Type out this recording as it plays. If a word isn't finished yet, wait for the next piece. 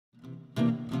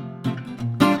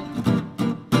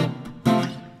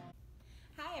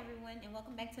and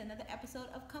welcome back to another episode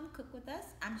of Come Cook With Us.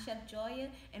 I'm Chef Gioia,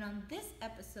 and on this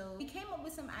episode, we came up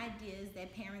with some ideas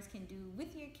that parents can do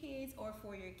with your kids or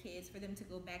for your kids for them to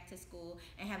go back to school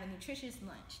and have a nutritious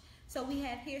lunch. So we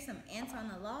have here some ants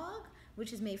on a log,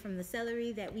 which is made from the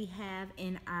celery that we have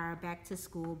in our back to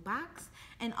school box,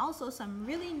 and also some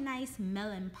really nice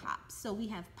melon pops. So we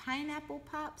have pineapple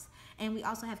pops, and we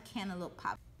also have cantaloupe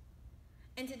pops.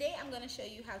 And today I'm going to show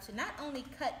you how to not only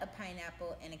cut a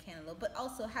pineapple and a cantaloupe, but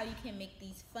also how you can make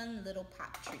these fun little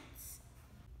pop treats.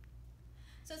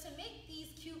 So to make these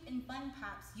cute and fun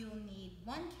pops, you'll need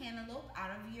one cantaloupe out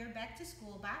of your back to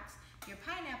school box, your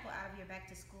pineapple out of your back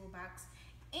to school box,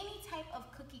 any type of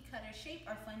cookie cutter shape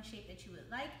or fun shape that you would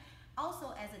like.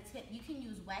 Also, as a tip, you can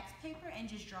use wax paper and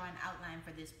just draw an outline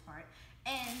for this part,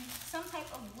 and some type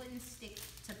of wooden stick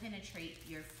to penetrate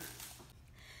your fruit.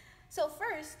 So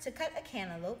first, to cut a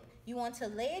cantaloupe, you want to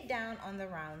lay it down on the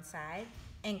round side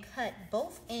and cut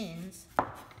both ends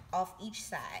off each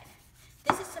side.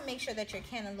 This is to make sure that your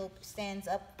cantaloupe stands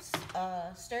up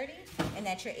sturdy and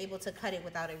that you're able to cut it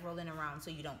without it rolling around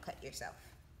so you don't cut yourself.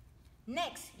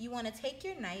 Next, you want to take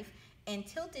your knife and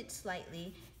tilt it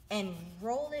slightly and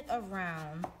roll it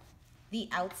around the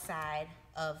outside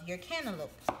of your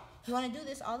cantaloupe. You want to do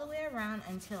this all the way around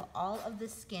until all of the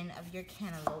skin of your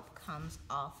cantaloupe comes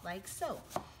off like so.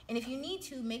 And if you need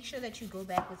to, make sure that you go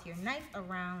back with your knife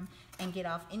around and get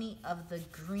off any of the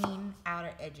green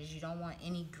outer edges. You don't want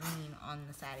any green on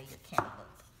the side of your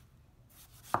cantaloupe.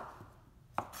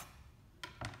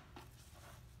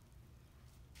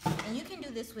 And you can do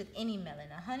this with any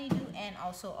melon, a honeydew and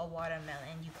also a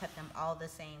watermelon. You cut them all the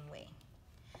same way.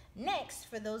 Next,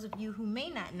 for those of you who may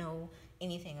not know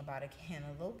anything about a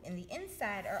cantaloupe, in the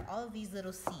inside are all of these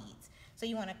little seeds. So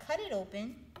you want to cut it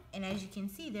open, and as you can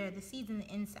see, there are the seeds in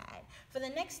the inside. For the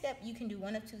next step, you can do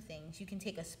one of two things. You can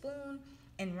take a spoon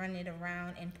and run it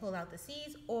around and pull out the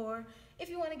seeds, or if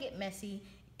you want to get messy,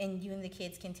 and you and the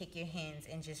kids can take your hands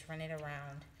and just run it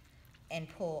around and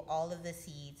pull all of the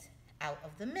seeds out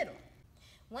of the middle.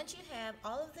 Once you have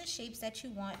all of the shapes that you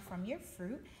want from your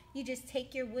fruit, you just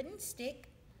take your wooden stick,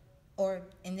 or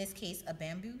in this case, a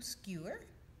bamboo skewer,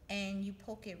 and you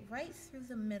poke it right through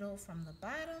the middle from the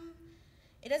bottom.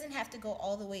 It doesn't have to go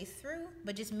all the way through,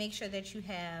 but just make sure that you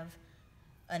have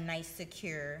a nice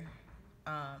secure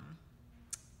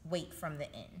weight from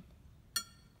the end.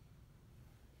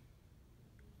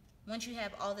 Once you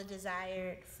have all the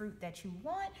desired fruit that you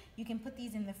want, you can put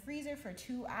these in the freezer for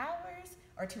 2 hours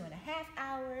or 2.5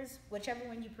 hours, whichever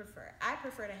one you prefer. I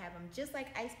prefer to have them just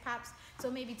like ice pops,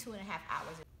 so maybe 2.5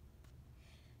 hours.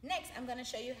 Next, I'm going to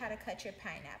show you how to cut your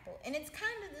pineapple. And it's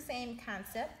kind of the same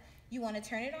concept. You want to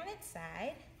turn it on its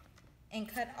side and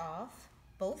cut off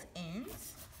both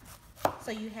ends so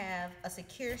you have a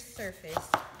secure surface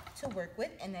to work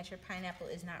with and that your pineapple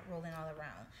is not rolling all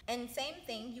around. And same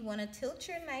thing, you want to tilt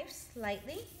your knife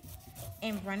slightly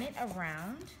and run it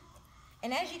around.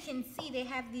 And as you can see, they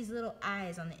have these little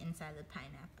eyes on the inside of the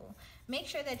pineapple. Make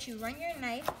sure that you run your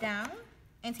knife down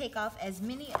and take off as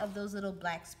many of those little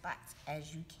black spots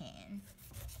as you can.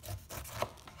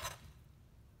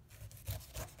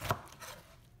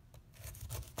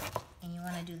 And you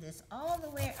want to do this all the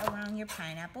way around your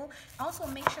pineapple. Also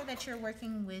make sure that you're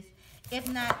working with,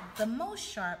 if not the most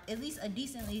sharp, at least a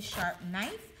decently sharp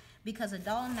knife, because a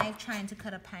dull knife trying to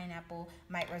cut a pineapple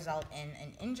might result in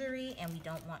an injury, and we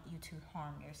don't want you to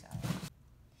harm yourself.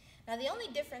 Now, the only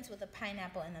difference with a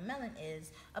pineapple and a melon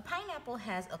is a pineapple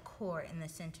has a core in the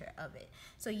center of it.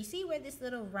 So you see where this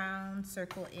little round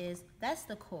circle is? That's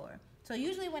the core. So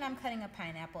usually when I'm cutting a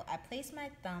pineapple, I place my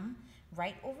thumb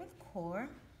right over the core,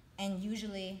 and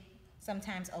usually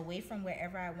sometimes away from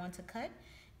wherever I want to cut,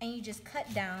 and you just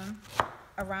cut down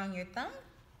around your thumb.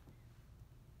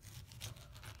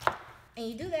 And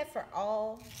you do that for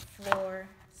all 4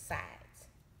 sides.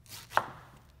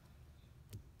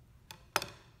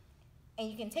 And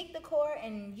you can take the core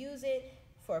and use it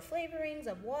for flavorings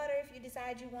of water if you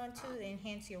decide you want to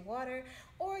enhance your water,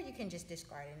 or you can just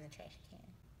discard it in the trash can.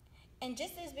 And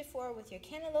just as before with your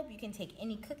cantaloupe, you can take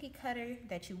any cookie cutter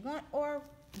that you want or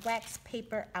wax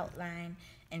paper outline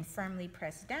and firmly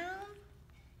press down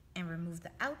and remove the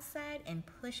outside and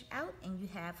push out, and you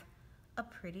have a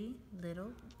pretty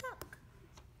little duck.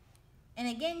 And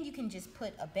again, you can just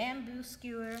put a bamboo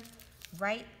skewer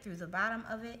right through the bottom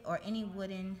of it, or any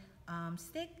wooden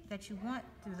stick that you want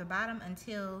through the bottom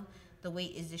until the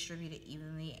weight is distributed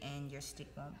evenly and your stick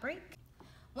won't break.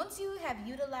 Once you have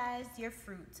utilized your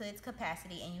fruit to its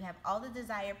capacity and you have all the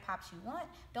desired pops you want,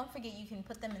 don't forget you can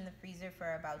put them in the freezer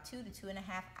for about 2 to 2.5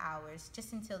 hours,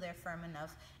 just until they're firm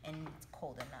enough and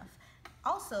cold enough.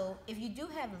 Also, if you do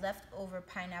have leftover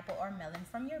pineapple or melon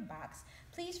from your box,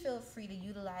 please feel free to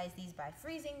utilize these by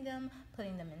freezing them,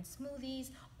 putting them in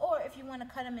smoothies, or if you want to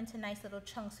cut them into nice little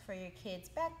chunks for your kids'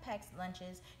 backpacks,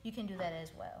 lunches, you can do that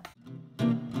as well.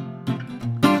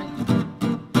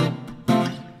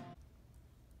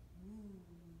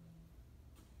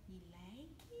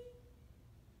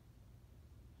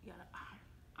 You got an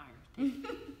iron.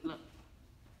 Look.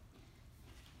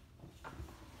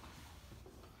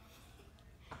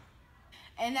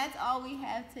 And that's all we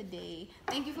have today.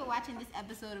 Thank you for watching this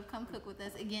episode of Come Cook With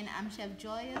Us. Again, I'm Chef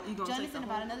Gioia. Join us in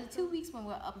about another 2 weeks when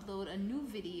we'll upload a new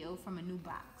video from a new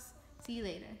box. See you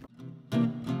later.